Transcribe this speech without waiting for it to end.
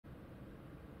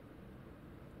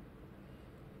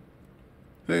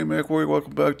Hey MechWarrior,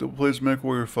 welcome back to Plays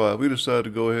MechWarrior 5. We decided to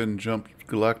go ahead and jump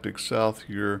galactic south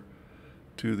here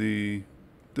to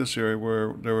this area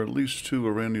where there were at least two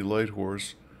Arandi Light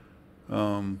Horse,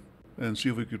 and see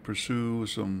if we could pursue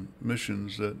some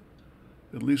missions that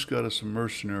at least got us some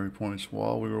mercenary points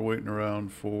while we were waiting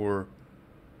around for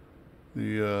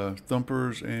the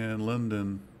Thumpers and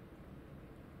Linden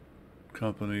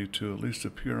company to at least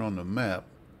appear on the map.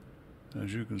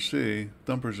 As you can see,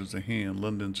 Thumpers is the hand,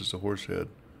 Linden's is the horse head.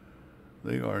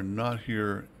 They are not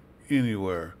here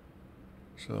anywhere.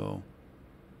 So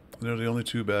they're the only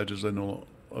two badges I know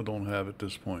I don't have at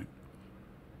this point.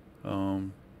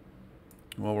 While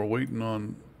we're waiting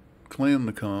on Clan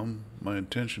to come, my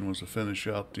intention was to finish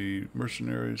out the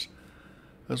mercenaries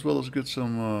as well as get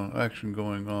some action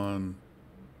going on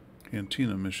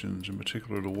Cantina missions, in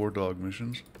particular the War Dog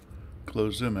missions,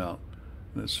 close them out.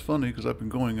 And it's funny because I've been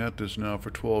going at this now for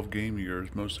 12 game years,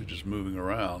 mostly just moving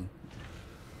around,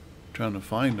 trying to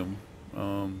find them,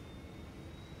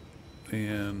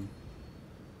 and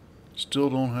still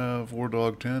don't have War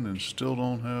Dog 10 and still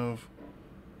don't have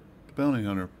the Bounty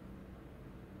Hunter.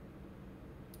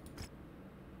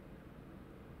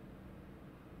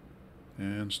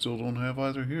 And still don't have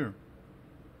either here.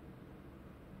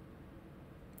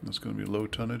 That's going to be low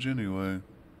tonnage anyway.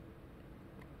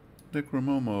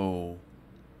 Necromomo.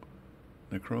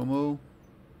 Necromo?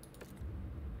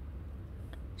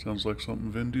 Sounds like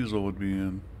something Vin Diesel would be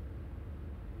in.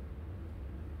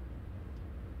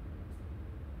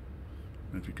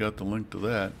 If you got the link to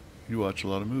that, you watch a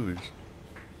lot of movies.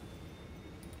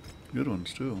 Good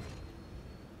ones too.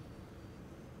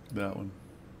 That one.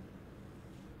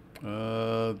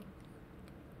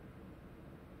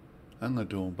 I'm not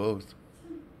doing both.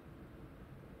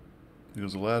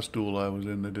 Because the last duel I was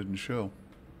in, they didn't show.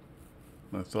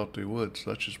 I thought they would,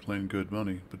 so that's just plain good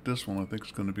money. But this one I think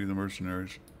is going to be the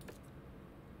mercenaries.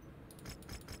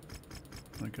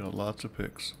 I got lots of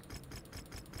picks.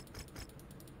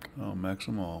 I'll max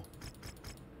them all.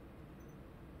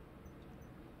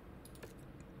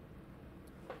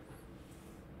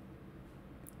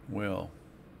 Well,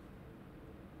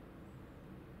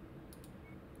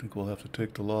 I think we'll have to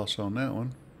take the loss on that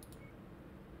one.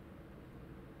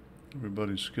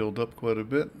 Everybody's skilled up quite a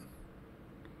bit.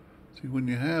 See, when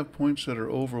you have points that are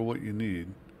over what you need,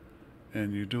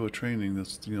 and you do a training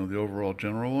that's, the overall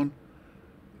general one,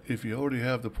 if you already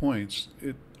have the points,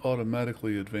 it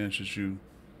automatically advances you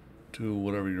to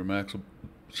whatever your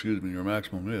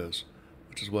maximum is,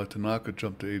 which is why Tanaka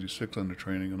jumped to 86 under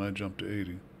training and I jumped to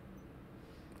 80.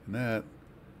 And that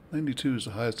 92 is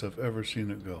the highest I've ever seen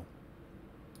it go.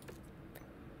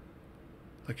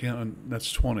 I can't.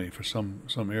 That's 20 for some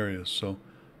areas. So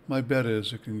my bet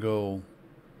is it can go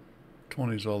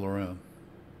 20s all around.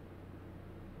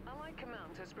 Allied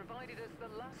Command has provided us the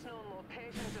last known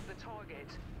locations of the target.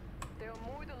 They are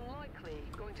more than likely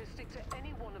going to stick to any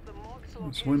one of the marked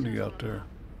locations. It's windy out there.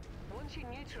 Once you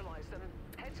neutralize them,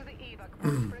 head to the evac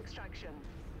point for extraction.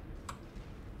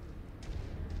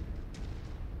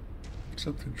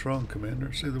 Something's wrong,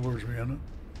 Commander. Say the words, Rihanna.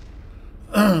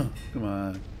 Come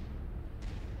on.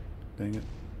 Dang it.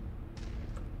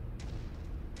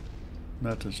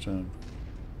 Not this time.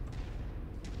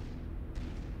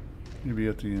 Maybe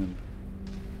at the end.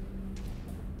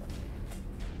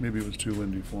 Maybe it was too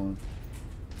windy for him.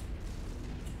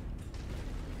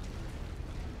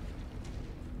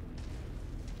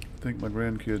 I think my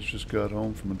grandkids just got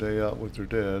home from a day out with their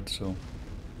dad, so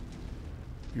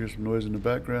you hear some noise in the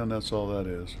background, that's all that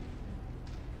is.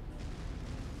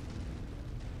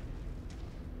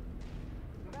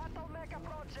 Battlemech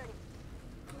approaching.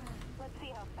 Let's see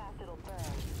how fast it'll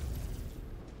burn.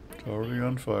 It's already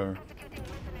on fire.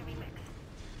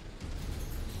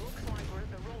 Looks like we're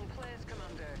at the wrong place,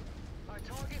 Commander. Our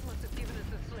target must have given us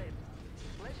the slip.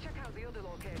 Let's check out the other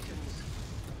locations.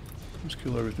 Let's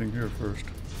kill everything here first.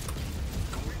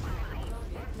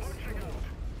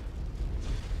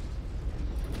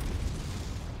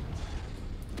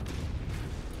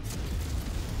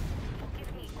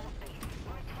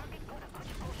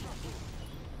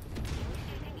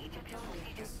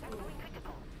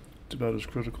 It's about as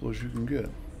critical as you can get.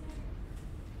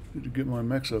 Need to get my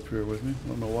mechs up here with me. I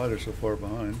don't know why they're so far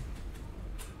behind.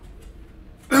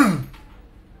 I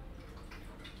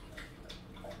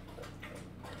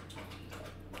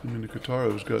mean, the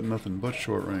Kataro's got nothing but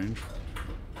short range.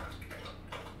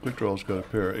 Quick Draw's got a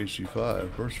pair of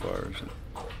AC-5 burst fires.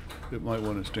 It might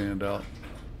want to stand out,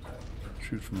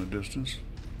 shoot from a distance.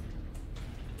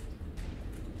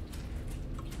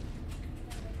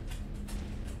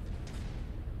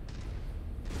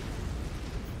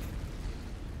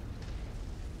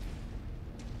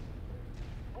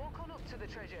 Walk on up to the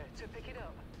treasure to pick it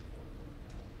up.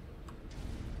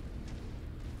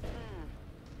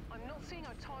 I'm not seeing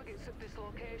our targets at this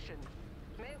location.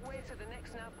 Make way to the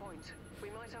next nav point. We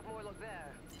might have more luck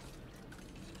there.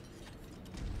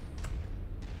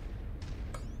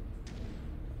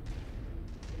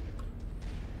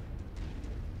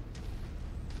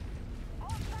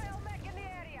 Hostile mech in the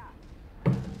area.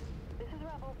 This is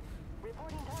Rebel.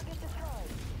 Reporting target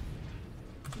destroyed.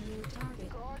 New target.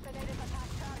 Coordinated attack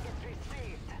targets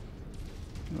received.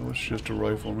 No, it's just a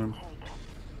rifleman.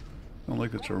 Not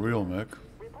like it's a real mech.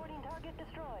 Reporting target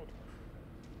destroyed.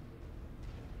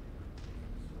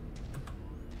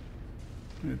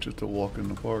 It's just a walk in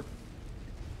the park.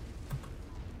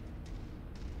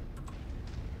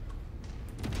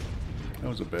 That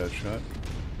was a bad shot.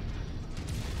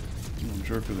 Little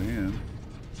jerk of the hand.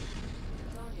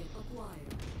 Target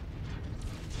acquired.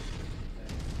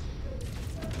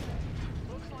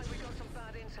 Looks like we got some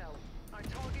bad intel. Our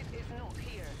target is not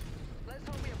here. Let's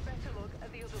hope we have better look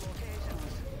at the other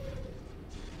locations.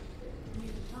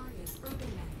 New target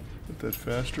urban mech. Hit that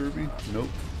fast, Irby? Nope.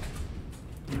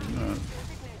 He's not.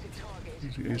 Designated target.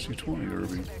 He's the AC-20 Irby.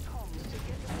 To their comms to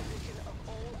get the position of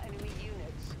all enemy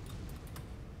units.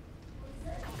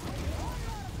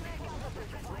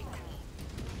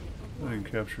 I didn't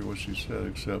capture what she said,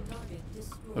 except... Target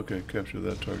destroyed. Okay, capture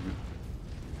that target.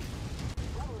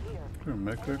 Rebel here. Is there a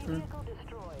mech back Enemy there? vehicle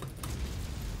destroyed.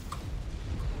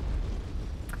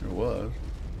 There was.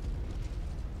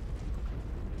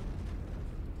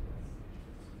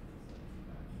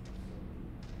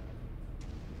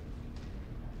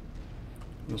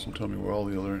 This will tell me where all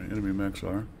the other enemy mechs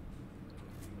are.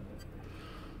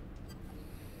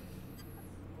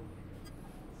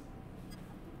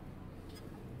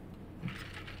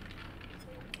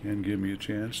 And give me a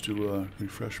chance to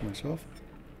refresh myself.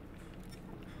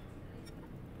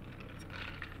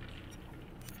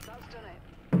 That's done it.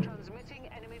 Transmitting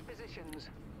enemy positions.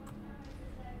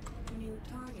 New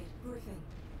target Griffin.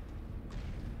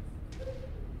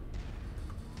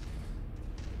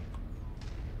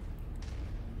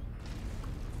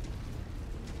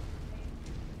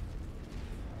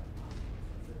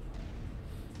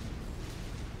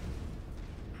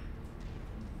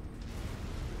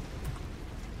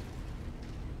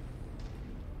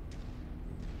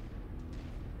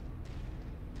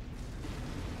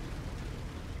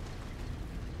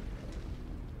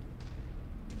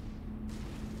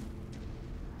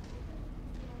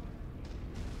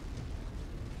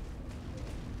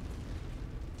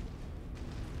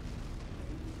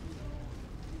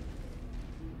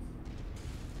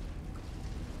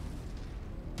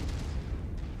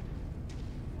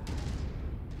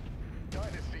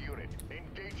 Dynasty unit,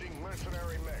 engaging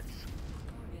mercenary mechs.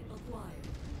 Target acquired.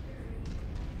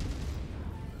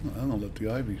 I'm gonna let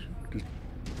the Ivy just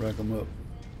rack them up.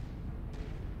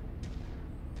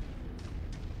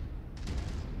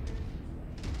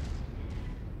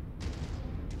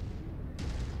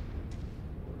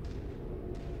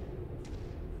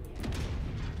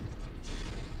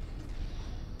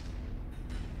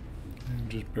 And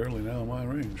just barely now in my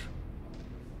range.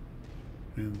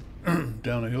 And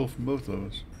down a hill from both of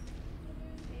us.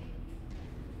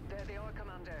 There they are,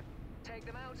 Commander. Take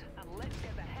them out and let's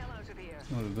get the hell out of here.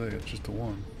 Not today, it's just the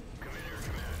one. Commander,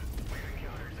 command. We've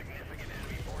encountered significant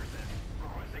enemy forces.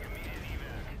 Requesting immediate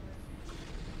evac.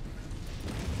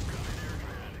 Commander,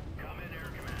 command. Commander,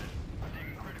 command. I'm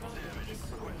taking critical damage.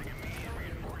 Requesting immediate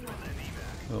reinforcements and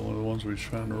evac. One of the ones we was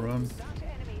trying to run. That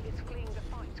enemy is fleeing the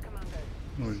fight, Commander.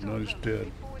 No, he's not, he's Stop them dead.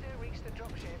 before they reach the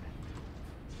dropship.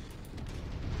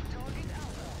 Target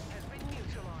Alpha has been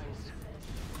neutralized.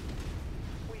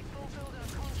 We fulfilled our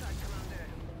contract, Commander.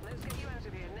 Let's get you out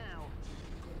of here now.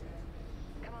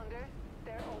 Commander,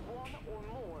 there are one or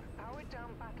more powered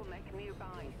down battlemech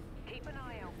nearby. Keep an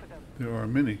eye out for them. There are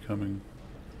many coming.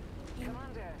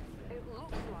 Commander, it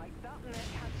looks like that mech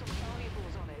had some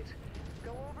valuables on it.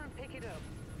 Go over and pick it up.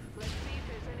 Let's see if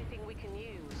there's anything we can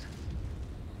use.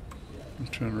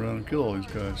 Let's turn around and kill all these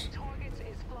guys. Target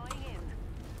is flying in.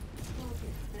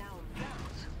 Now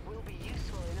that will be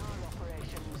useful in our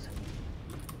operations.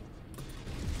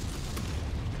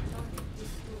 Target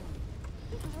destroyed.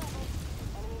 This is Rebel.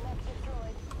 Enemy mech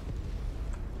destroyed.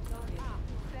 Target.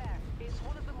 There is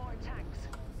one of the more tanks.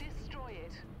 Destroy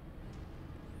it.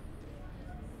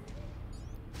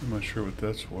 I'm not sure what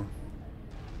that's for.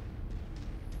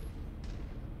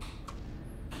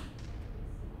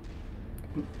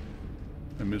 Oop.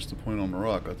 I missed the point on the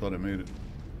rock. I thought I made it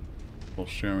while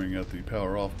staring at the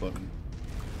power off button.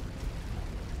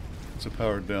 It's a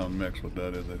powered down mech, what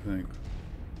that is, I think.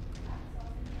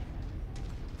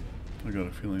 I got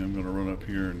a feeling I'm going to run up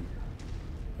here and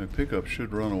My pickup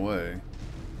should run away,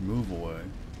 move away.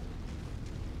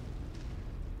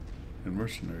 And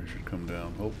mercenary should come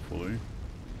down, hopefully.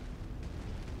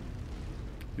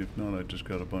 If not, I just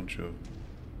got a bunch of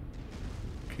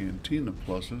cantina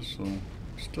pluses, so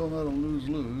still not a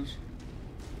lose-lose.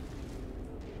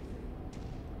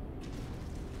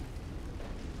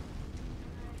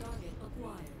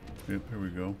 Yep, here we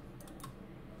go.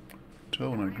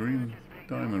 Tell when that green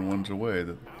diamond one's away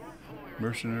that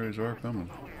mercenaries are coming.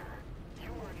 You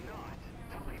are not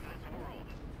to leave this world.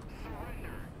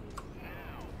 Surrender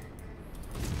now.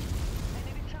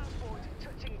 Enemy transport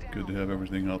touching down. Good to have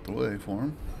everything out the way for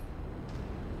him.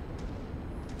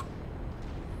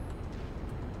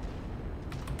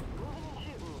 Moving and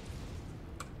shooting.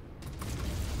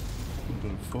 A little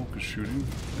bit of focus shooting,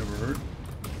 never hurt.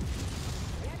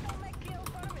 Vehicle make kill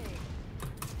for me.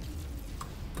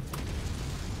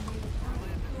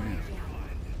 Man.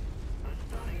 A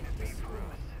stunning defeat for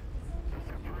us. A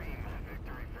supreme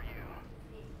victory for you.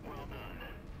 Well done.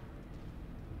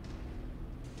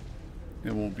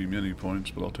 It won't be many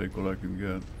points, but I'll take what I can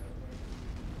get.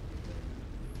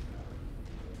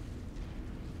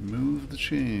 Move the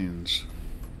chains.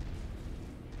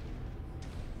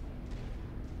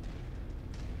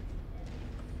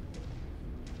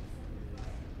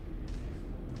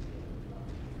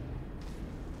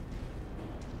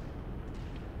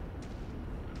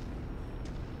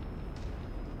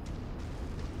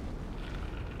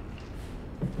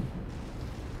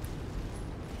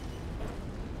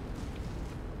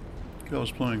 If I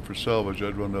was playing for salvage,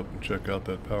 I'd run up and check out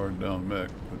that powered down mech,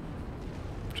 but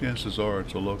chances are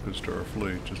it's a locust or a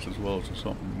fleet, just as well as a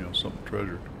something, you know, something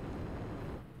treasured.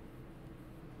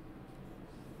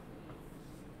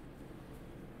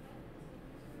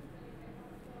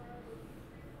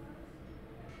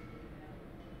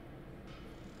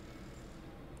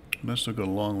 And I still got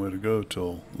a long way to go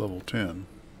till level 10.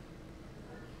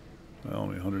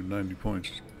 Only 190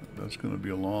 points. That's going to be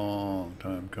a long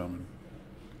time coming.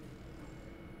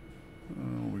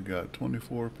 We got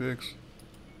 24 picks.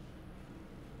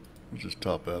 We'll just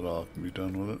top that off and be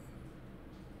done with it.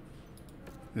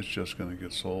 It's just going to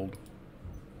get sold.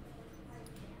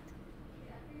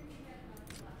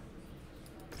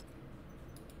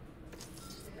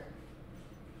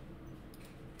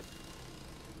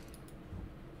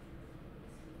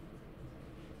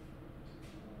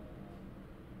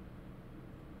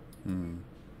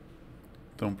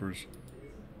 Thumpers.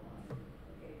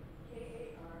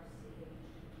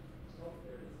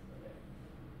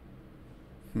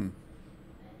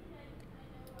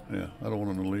 Yeah, I don't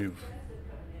want him to leave.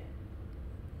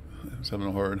 I was having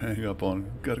a hard hang up on,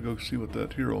 gotta go see what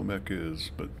that hero mech is,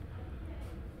 but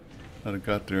I'd have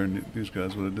got there and these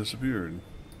guys would have disappeared,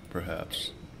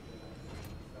 perhaps.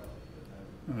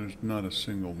 There's not a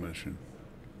single mission.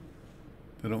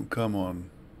 They don't come on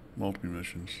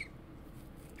multi-missions.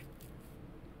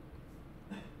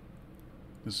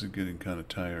 This is getting kind of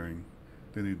tiring.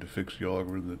 They need to fix the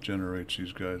algorithm that generates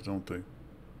these guys, don't they?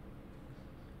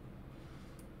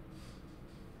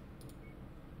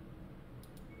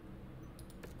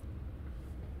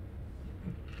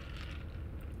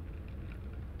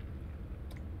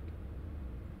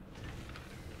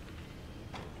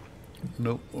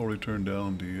 Nope, already turned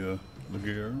down the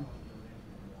gear.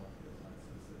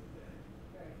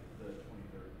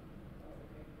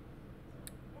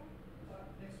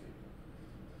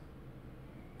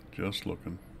 Just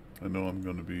looking. I know I'm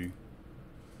going to be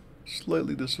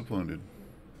slightly disappointed.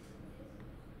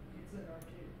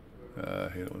 I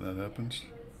hate it when that happens.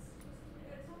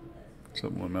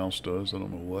 Something my mouse does, I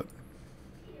don't know what.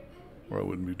 Or I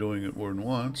wouldn't be doing it more than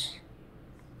once.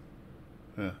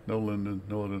 Yeah, no Linden,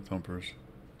 no other thumpers,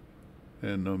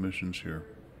 and no missions here.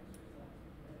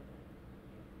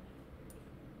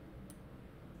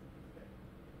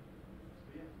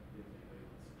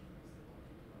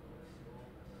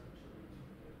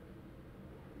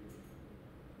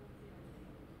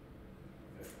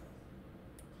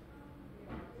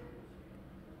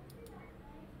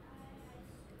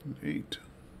 And 8.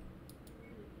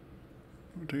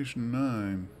 Rotation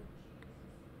 9.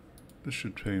 This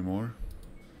should pay more.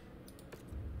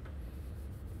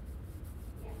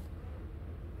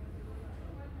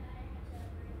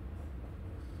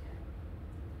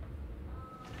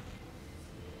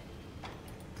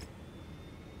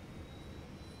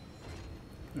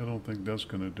 I don't think that's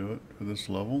going to do it for this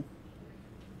level.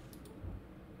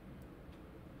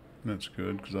 That's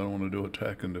good, because I don't want to do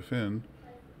attack and defend.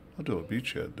 I'll do a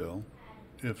beachhead, though,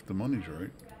 if the money's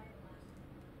right.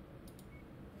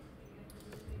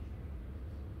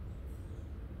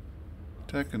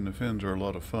 Attack and defends are a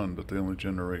lot of fun, but they only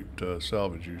generate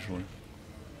salvage usually.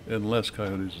 Unless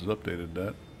Coyotes has updated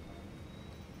that.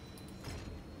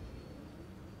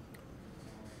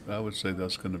 I would say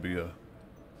that's going to be a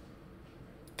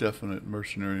definite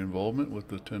mercenary involvement with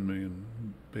the 10 million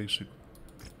basic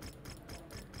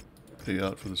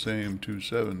payout for the same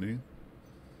 270.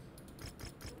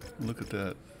 Look at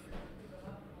that.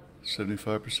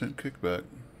 75% kickback.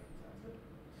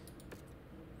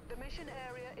 The mission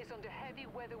area is under heavy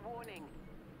weather warning.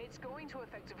 It's going to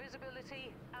affect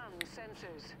visibility and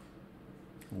sensors.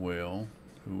 Well,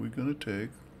 who are we going to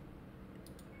take?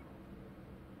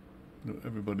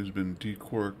 Everybody's been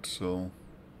dequirked, so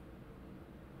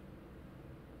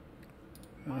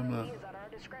I'm ROE is at our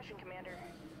discretion, Commander.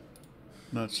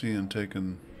 not seeing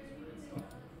taking. Oh,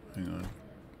 hang on.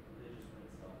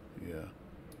 Yeah,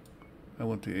 I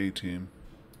want the A team.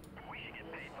 We should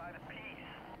get paid by the piece.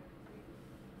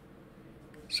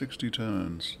 60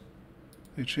 tons.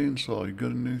 Hey, chainsaw, you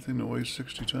got anything that weighs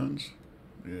 60 tons?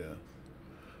 Yeah.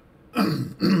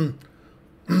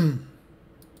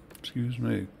 Excuse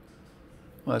me.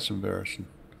 Well, that's embarrassing.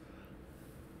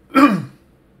 I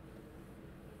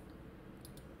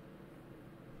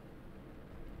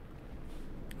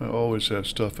always have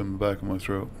stuff in the back of my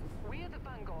throat. We are the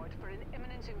vanguard for an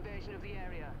imminent invasion of the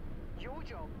area. Your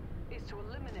job is to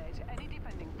eliminate any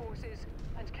defending forces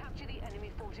and capture the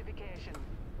enemy fortification.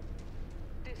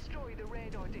 Destroy the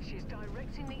radar dishes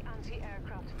directing the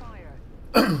anti-aircraft fire.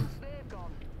 Once they've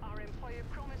gone, our employer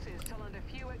promises to land a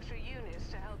few extra units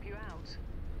to help you out.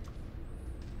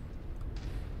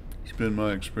 It's been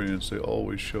my experience, they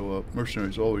always show up,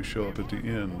 mercenaries always show up at the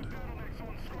end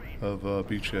of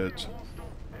beachheads.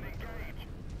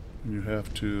 And you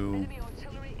have to Enemy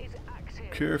artillery is active.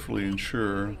 carefully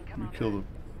ensure you kill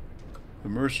the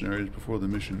mercenaries before the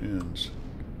mission ends,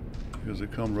 because they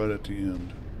come right at the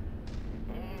end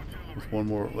with one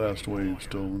more last wave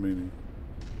still remaining.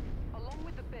 Along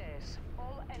with the base,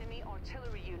 all enemy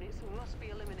artillery units must be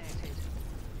eliminated.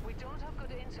 We don't have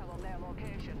good intel on their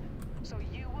location, so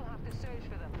you will have to search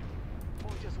for them.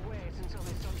 Or just wait until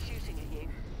they stop shooting at you.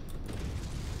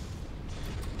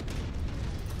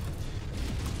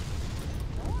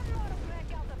 One more to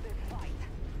break out of this fight.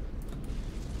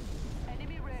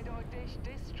 Enemy radar dish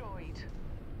destroyed.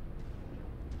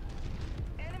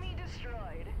 Enemy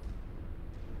destroyed.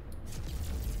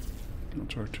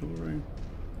 That's artillery.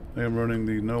 I am running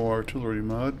the no artillery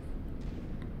mod.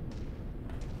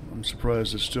 I'm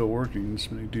surprised it's still working this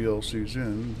many DLCs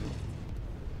in.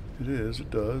 It is, it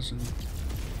does, and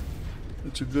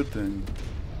it's a good thing.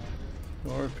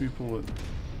 There are people that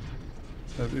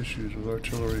have issues with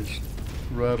artillery's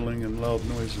rattling and loud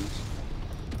noises.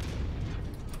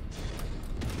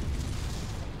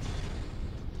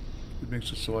 It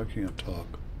makes it so I can't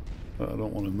talk. I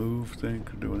don't want to move,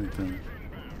 think, or do anything.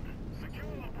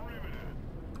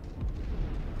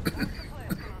 What's the plan,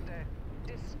 Commander?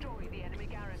 Destroy the enemy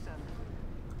garrison.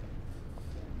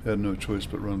 Had no choice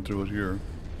but run through it here.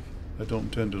 I don't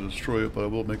intend to destroy it, but I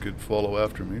will make it follow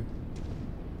after me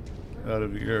out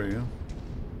of the area.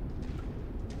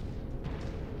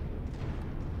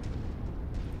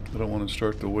 I don't want to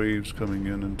start the waves coming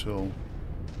in until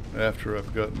after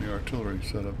I've gotten the artillery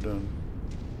setup done.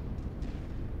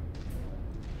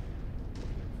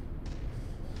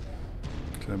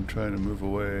 So I'm trying to move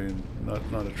away and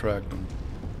not attract them.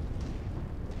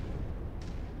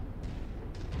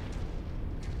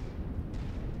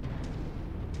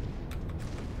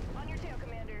 On your tail,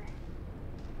 Commander.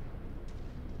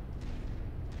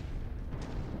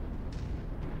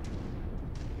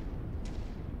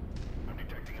 I'm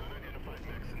detecting unidentified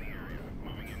mechs in the area.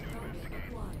 Moving in to investigate.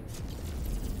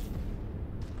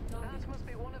 That must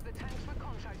be one of the tanks we're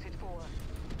contracted for.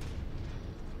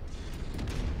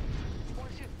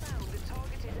 Once you've found the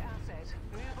targeted asset,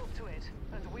 move up to it,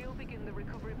 and we'll begin the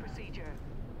recovery procedure.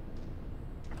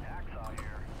 Hacksaw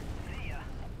here. See ya.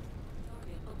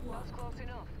 That's close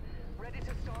enough. Ready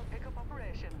to start pickup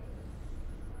operation.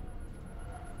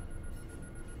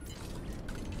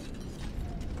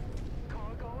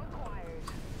 Cargo acquired.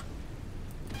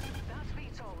 That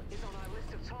VTOL is on our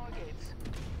list of targets.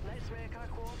 Let's make our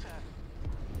quota.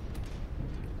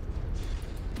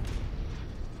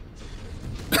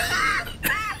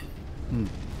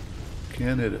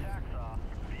 Can't hit it. Hacksaw.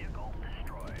 Vehicle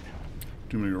destroyed.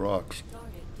 Too many rocks.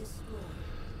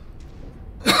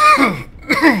 Looks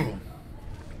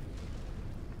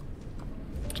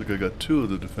like I got two of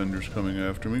the defenders coming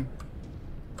after me.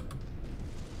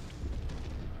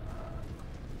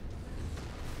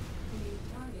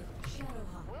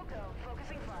 Wilco,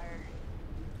 focusing fire.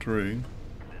 Three. This is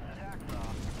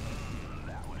Hacksaw.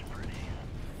 That was pretty.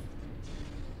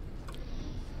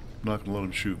 I'm not gonna let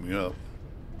them shoot me up.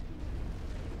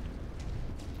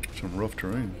 Some rough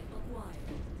terrain.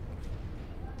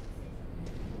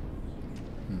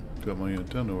 Got my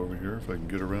antenna over here if I can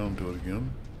get around to it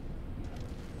again.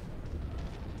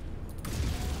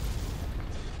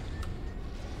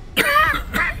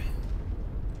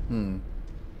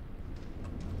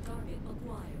 Target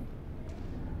acquired.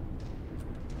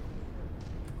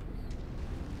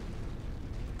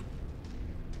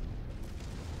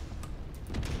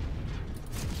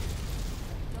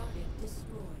 Target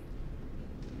destroyed.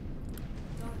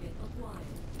 Target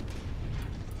acquired.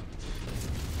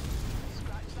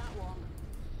 Scratch that one.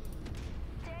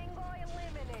 Tango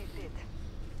eliminated.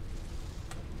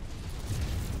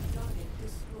 Target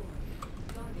destroyed.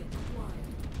 Target acquired.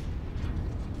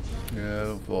 Yeah,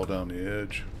 don't fall down the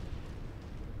edge.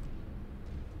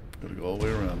 Gotta go all the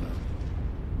way around now.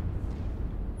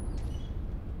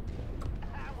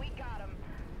 Ah, we got him.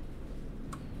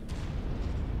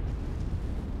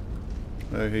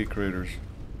 I hate craters.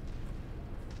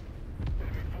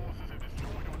 Enemy forces have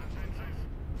destroyed our defenses.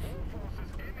 All forces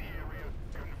in the area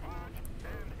converge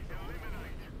and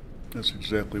eliminate. That's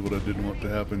exactly what I didn't want to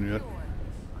happen yet.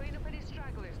 Clean up any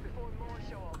stragglers before more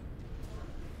show up.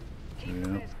 Keep Yeah. the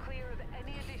base clear of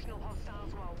any additional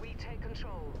hostiles while we take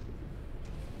control.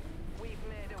 We've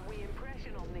made a wee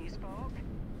impression on these folk.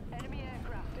 Enemy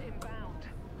aircraft inbound.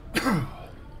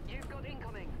 You've got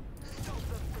incoming. Stop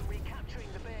them from recapturing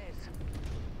the base.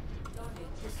 Target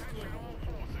Attention destroyed. all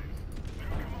forces. New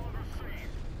command received.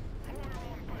 Fire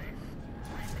on base.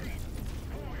 Repeat.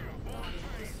 Fire on Target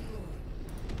base. destroyed.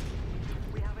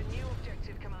 We have a new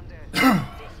objective, Commander.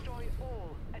 Destroy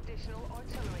all additional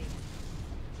artillery.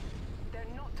 They're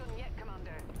not done yet,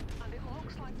 Commander. And it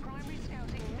looks like primary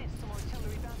scouting missed some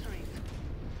artillery batteries.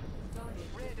 Target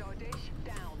Radar dish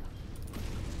down.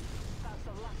 That's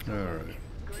the last of All them. right.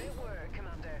 Great work,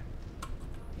 Commander.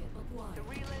 target The acquired.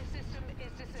 relay system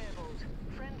is disabled.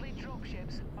 Friendly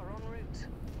dropships are en route.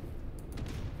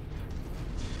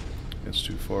 It's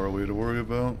too far away to worry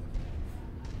about.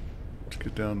 Let's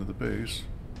get down to the base.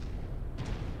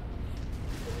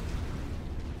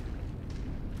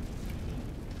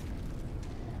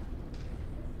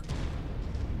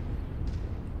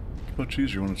 It's much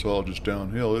easier when it's all just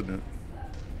downhill, isn't it?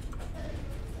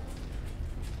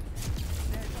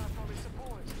 There's our forward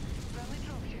support. Friendly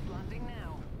dropship landing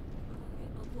now.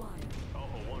 Target acquired.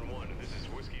 Alpha 1-1, this is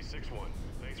Whiskey 6-1.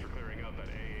 Thanks for clearing out that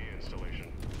AA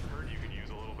installation. Heard you could use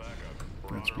a little backup.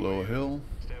 We're It's on our below way a in. hill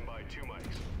Stand by 2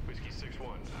 mics. Whiskey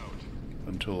 6-1, out.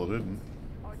 until it didn't.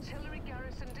 Artillery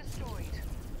garrison destroyed.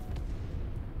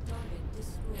 Target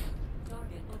destroyed.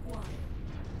 Target acquired.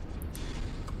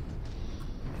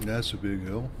 That's a big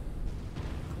hill.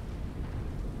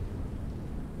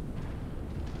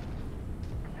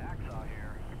 Hacksaw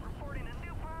here. Reporting a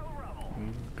new pile of rubble.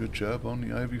 Good job on the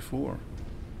IV-4.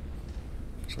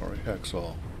 Sorry,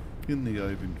 hacksaw. In the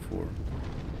IV-4.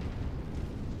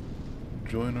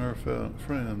 Join our friends.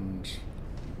 Target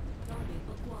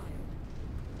acquired.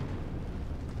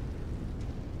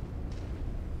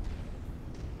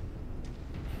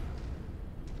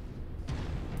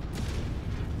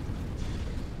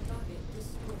 Target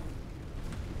destroyed.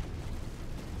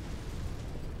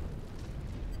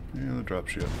 Yeah, the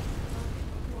dropship. Target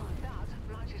acquired. That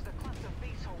matches the class of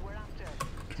beetle we're after.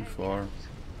 Too Take it far. out.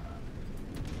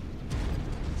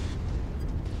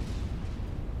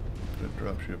 That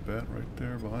dropship bat right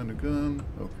there behind the gun.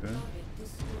 Okay. Target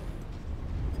destroyed.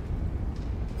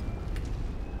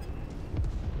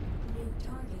 New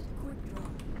target quick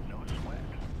drop. No sweat.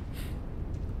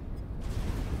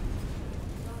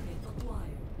 Target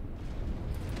acquired.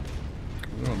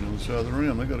 They're on the other side of the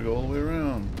rim. They gotta go all the way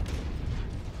around.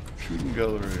 Shooting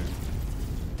gallery.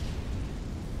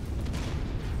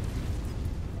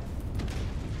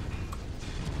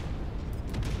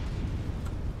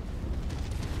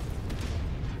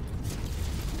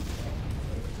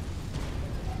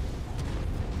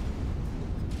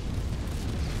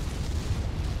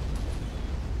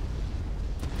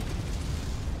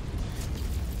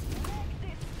 Mech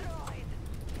destroyed.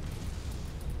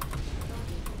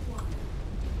 Target acquired.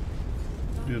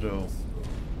 Ditto. Is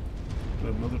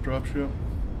that another dropship?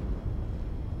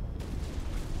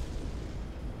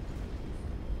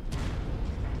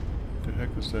 The heck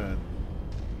is that?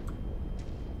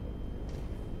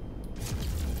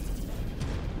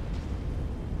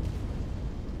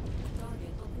 Target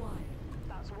acquired.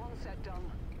 That's one set done.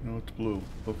 No, it's blue.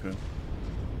 Okay.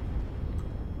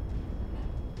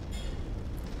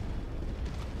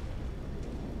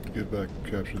 Get back and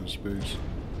capture the space.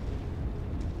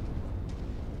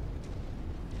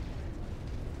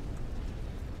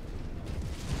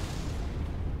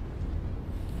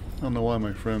 I don't know why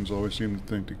my friends always seem to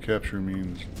think that capture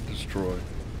means destroy.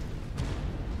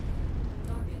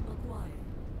 Target acquired.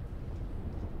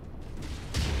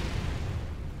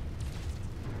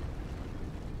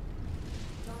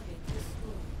 Target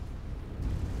destroyed.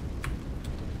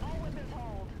 All weapons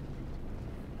hold.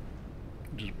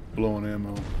 Just blowing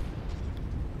ammo.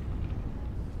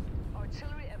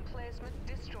 Artillery emplacement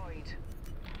destroyed.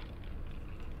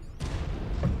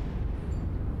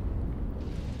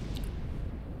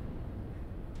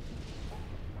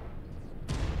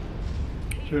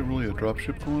 Is there really a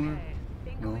dropship going there?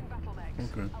 No? Incoming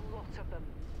battlemechs. Okay. A lot of them.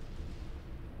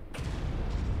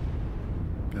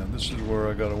 Yeah, this is where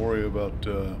I gotta worry about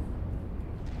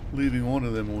leaving one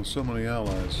of them with so many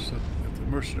allies. If the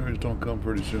mercenaries don't come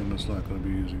pretty soon, it's not gonna be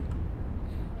easy.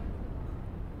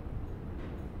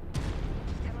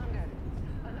 Commander,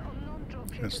 an unknown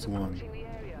dropship That's is the one. approaching the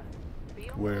area. Be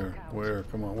on the Where? lookout. Where?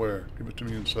 Come on, where? Give it to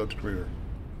me inside the crater.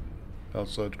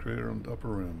 Outside the crater on the upper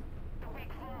rim.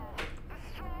 Weak fall. The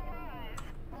strong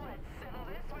rise. Let's settle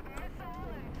this with missile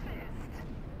and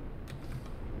fist.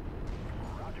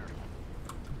 Roger.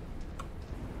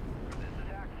 This is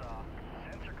Hacksaw.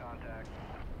 Sensor contact.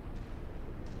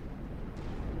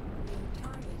 New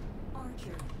target.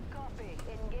 Archer. Copy.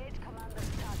 Engage commander's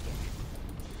target.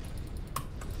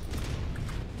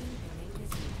 Incoming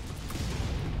missile.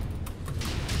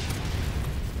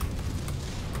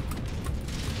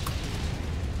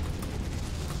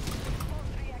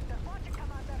 Pulse reactor. Watch it,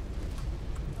 commander.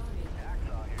 Target.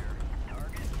 Hacksaw here.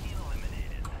 Target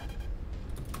eliminated.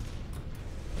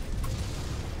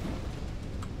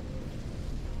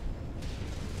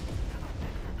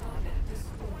 Target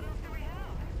destroyed. What else do we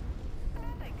have?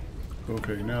 Nothing.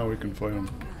 Okay, now we can fight them.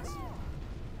 Pass.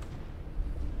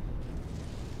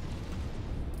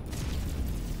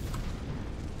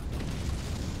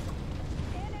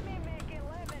 Enemy mech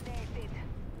eliminated.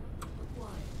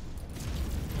 Acquired.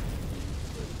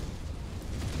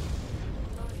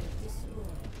 Target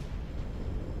destroyed.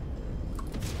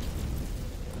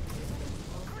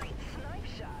 Great snipe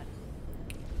shot.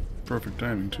 Perfect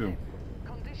timing, too.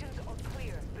 Conditions are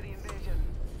clear for the invasion.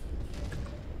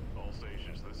 All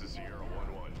stations, this is Sierra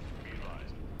 1-1. Be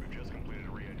advised, we've just completed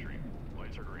a re-entry.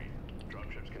 Lights are green.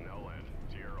 Dropships can now land.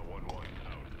 Sierra 1-1, out.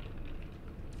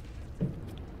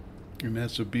 And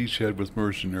that's a beachhead with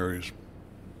mercenaries.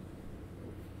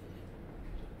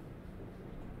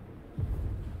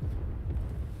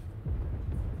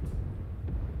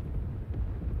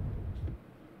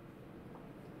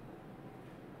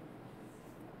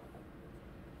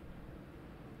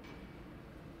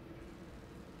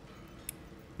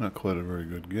 Not quite a very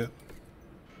good get.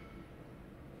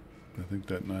 I think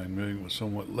that 9 million was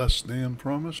somewhat less than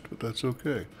promised, but that's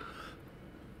okay.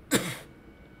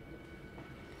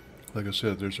 Like I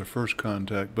said, there's a first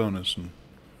contact bonus, and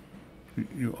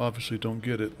you obviously don't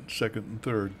get it second and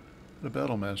third. The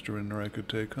Battlemaster in there I could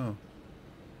take, huh?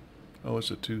 Oh, it's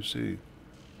a 2C.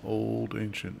 Old,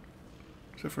 ancient.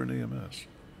 Except for an AMS.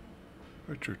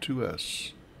 Archer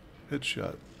 2S.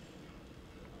 Headshot.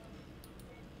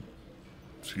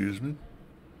 Excuse me.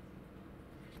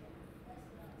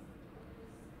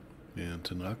 And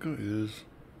Tanaka is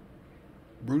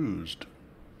bruised.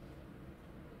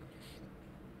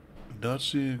 Not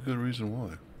seeing a good reason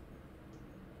why.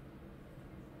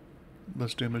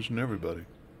 Less damage than everybody.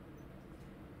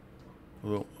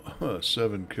 Although,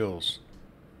 7 kills.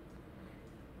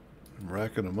 I'm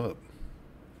racking them up.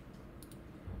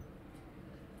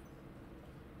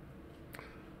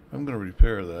 I'm going to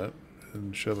repair that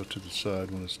and shove it to the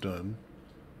side when it's done.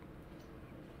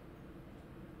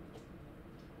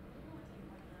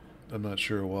 I'm not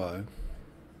sure why.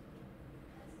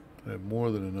 I have more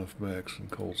than enough mechs in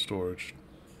cold storage.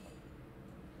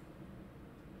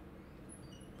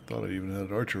 Thought I even had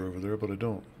an archer over there, but I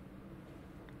don't.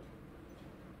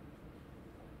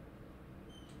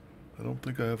 I don't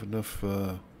think I have enough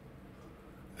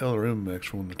LRM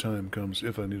mechs when the time comes,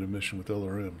 if I need a mission with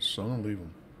LRMs, so I'm gonna leave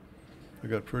them. I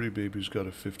got Pretty Baby's got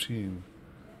a 15.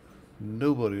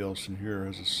 Nobody else in here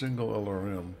has a single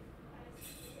LRM.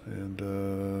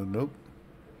 And, nope.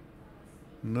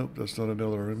 Nope, that's not an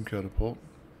LRM catapult.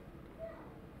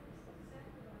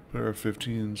 There are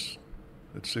 15s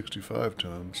at 65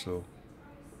 tons, so...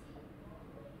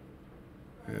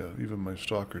 yeah, even my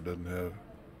stalker doesn't have.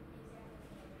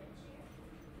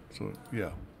 So,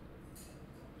 yeah.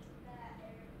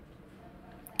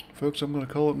 Folks, I'm going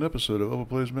to call it an episode of Bubba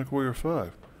Plays MechWarrior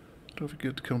 5. Don't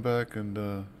forget to come back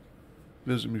and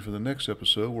visit me for the next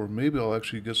episode, where maybe I'll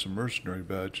actually get some mercenary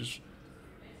badges.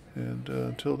 And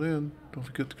until then, don't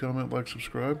forget to comment, like,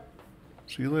 subscribe.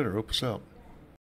 See you later. Hope us out.